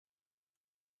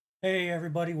Hey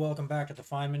everybody, welcome back to the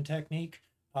Feynman technique.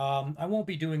 I won't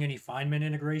be doing any Feynman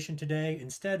integration today.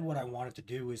 Instead, what I wanted to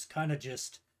do is kind of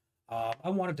I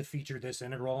wanted to feature this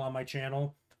integral on my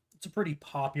channel. It's a pretty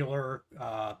popular,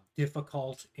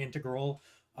 difficult integral.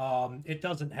 It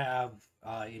doesn't have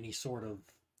any sort of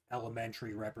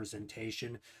elementary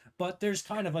representation, but there's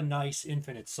kind of a nice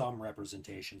infinite sum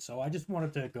representation. So I just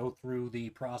wanted to go through the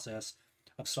process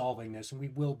of solving this, and we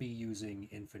will be using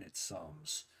infinite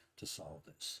sums to solve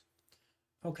this.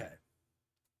 Okay,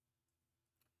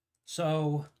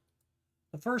 so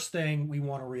the first thing we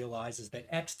want to realize is that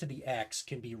x to the x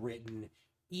can be written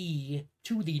e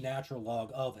to the natural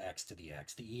log of x to the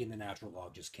x. The e and the natural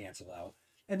log just cancel out.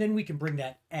 And then we can bring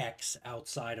that x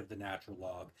outside of the natural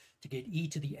log to get e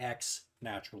to the x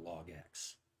natural log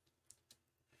x.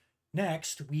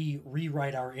 Next, we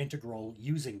rewrite our integral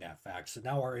using that fact. So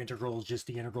now our integral is just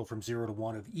the integral from 0 to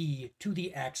 1 of e to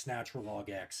the x natural log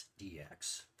x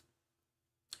dx.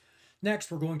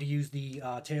 Next, we're going to use the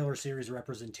Taylor series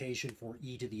representation for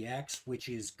e to the x, which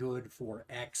is good for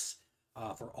x,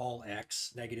 for all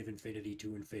x, negative infinity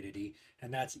to infinity,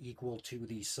 and that's equal to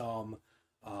the sum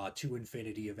to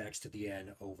infinity of x to the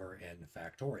n over n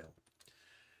factorial.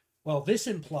 Well, this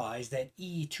implies that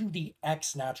e to the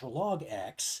x natural log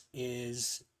x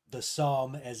is the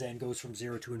sum as n goes from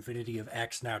 0 to infinity of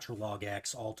x natural log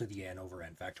x all to the n over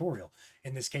n factorial.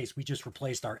 In this case, we just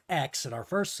replaced our x in our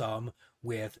first sum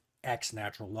with x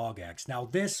natural log x. Now,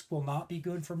 this will not be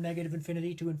good from negative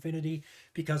infinity to infinity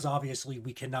because obviously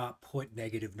we cannot put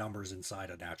negative numbers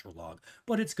inside a natural log,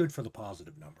 but it's good for the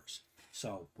positive numbers.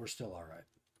 So we're still all right.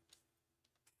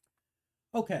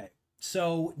 Okay,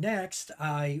 so next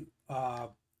I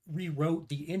rewrote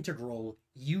the integral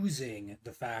using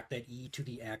the fact that e to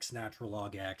the x natural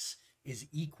log x is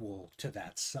equal to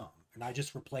that sum. And I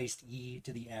just replaced e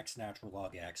to the x natural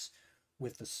log x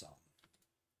with the sum.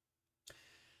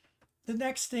 The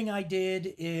next thing I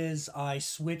did is I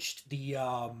switched the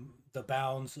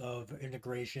bounds of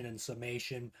integration and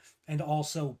summation, and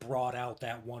also brought out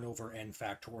that 1 over n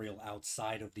factorial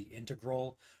outside of the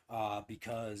integral,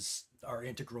 because our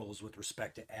integral is with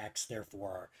respect to x.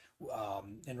 Therefore,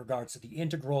 in regards to the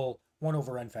integral, 1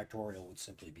 over n factorial would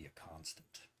simply be a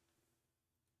constant.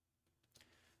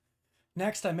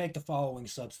 Next, I make the following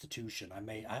substitution.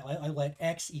 I let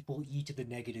x equal e to the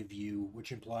negative u,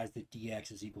 which implies that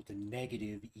dx is equal to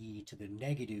negative e to the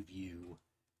negative u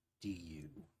du.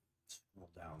 Let's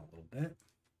scroll down a little bit.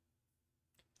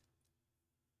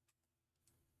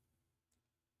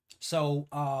 So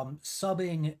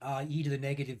subbing e to the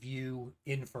negative u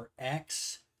in for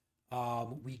x,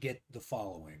 we get the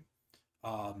following.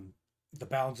 The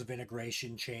bounds of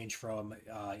integration change from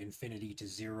infinity to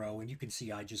 0, and you can see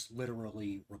I just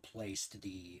literally replaced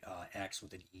the x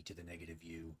with an e to the negative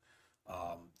u,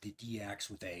 the dx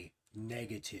with a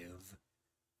negative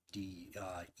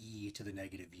e to the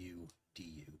negative u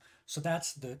du. So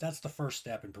that's the first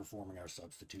step in performing our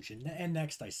substitution. And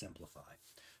next I simplify.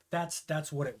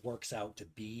 That's what it works out to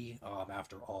be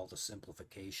after all the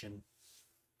simplification.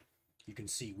 You can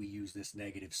see we use this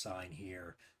negative sign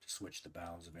here to switch the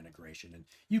bounds of integration, and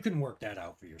you can work that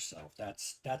out for yourself.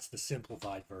 That's the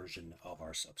simplified version of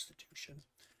our substitution.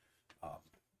 Um,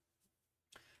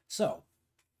 so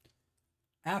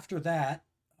after that,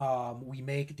 we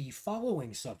make the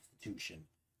following substitution.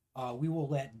 We will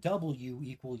let w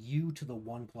equal u to the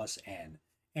 1 plus n.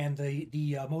 And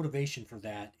the motivation for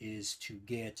that is to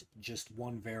get just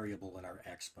one variable in our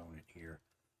exponent here.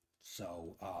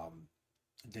 So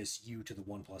this u to the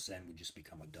 1 plus n would just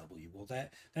become a w. Well,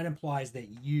 that implies that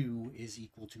u is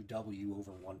equal to w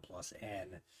over 1 plus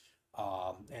n.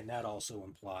 And that also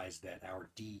implies that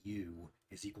our du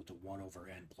is equal to 1 over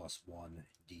n plus 1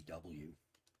 dw.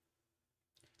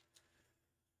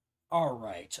 All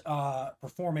right,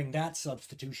 performing that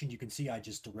substitution, you can see I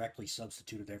just directly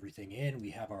substituted everything in.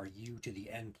 We have our u to the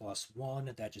n plus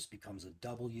 1. That just becomes a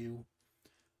w.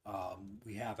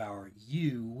 We have our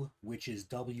u, which is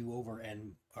w over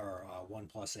n, or 1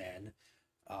 plus n.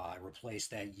 I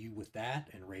replaced that u with that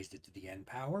and raised it to the n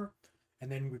power. And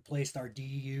then replaced our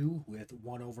du with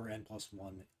 1 over n plus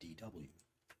 1 dw.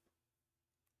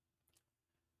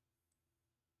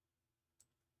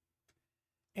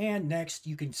 And next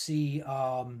you can see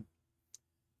I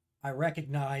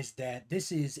recognize that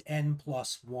this is n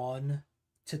plus 1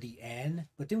 to the n,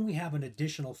 but then we have an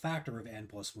additional factor of n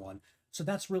plus 1. So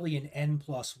that's really an n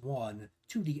plus 1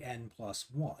 to the n plus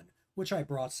 1, which I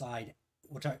brought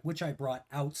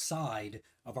outside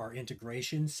of our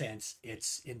integration since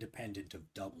it's independent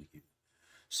of w.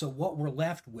 So what we're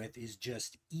left with is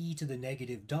just e to the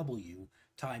negative w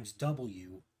times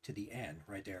w to the n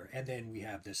right there. And then we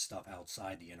have this stuff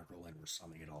outside the integral, and we're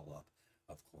summing it all up,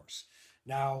 of course.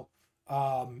 Now,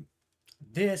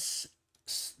 this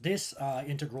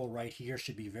integral right here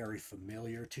should be very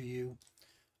familiar to you.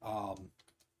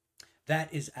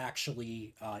 That is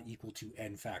actually equal to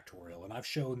n factorial. And I've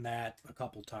shown that a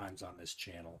couple times on this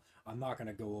channel. I'm not going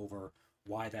to go over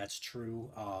why that's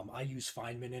true. I use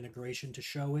Feynman integration to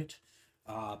show it.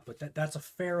 But that's a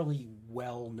fairly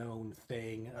well-known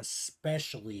thing,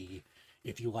 especially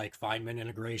if you like Feynman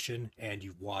integration and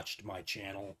you've watched my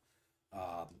channel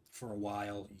for a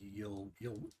while. You'll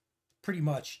pretty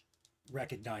much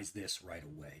recognize this right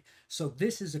away. So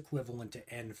this is equivalent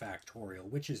to n factorial,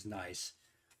 which is nice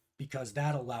because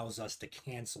that allows us to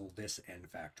cancel this n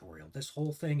factorial. This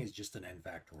whole thing is just an n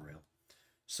factorial.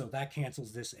 So that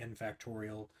cancels this n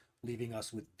factorial, leaving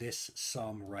us with this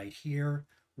sum right here,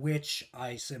 which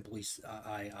I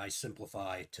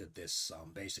simplify to this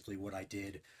sum. Basically what I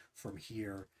did from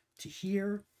here to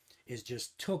here is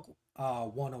just took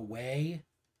one away.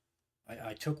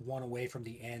 I took one away from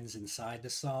the ends inside the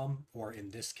sum, or in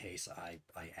this case, I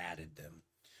added them.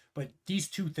 But these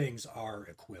two things are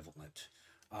equivalent.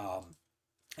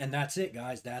 And that's it,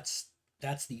 guys.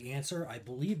 That's the answer. I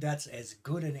believe that's as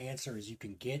good an answer as you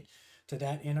can get to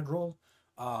that integral.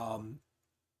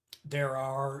 There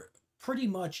are pretty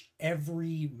much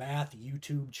every math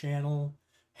YouTube channel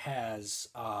has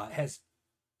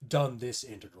done this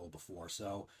integral before,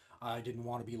 so I didn't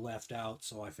want to be left out,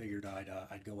 so I figured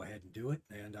I'd go ahead and do it,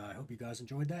 and I hope you guys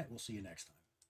enjoyed that. We'll see you next time.